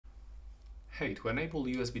Hey, to enable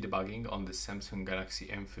USB debugging on the Samsung Galaxy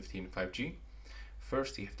M15 5G,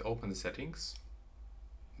 first you have to open the settings.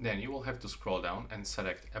 Then you will have to scroll down and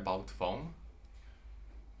select About Phone.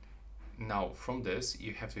 Now from this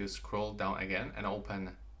you have to scroll down again and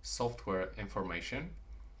open Software Information.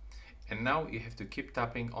 And now you have to keep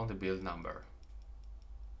tapping on the build number.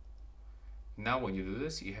 Now when you do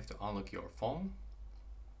this, you have to unlock your phone.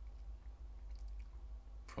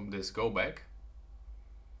 From this, go back.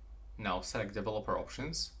 Now select Developer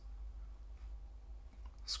Options.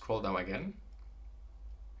 Scroll down again.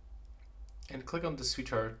 And click on the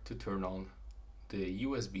switcher to turn on the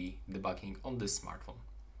USB debugging on this smartphone.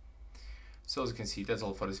 So as you can see, that's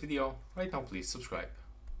all for this video. Right now, please subscribe.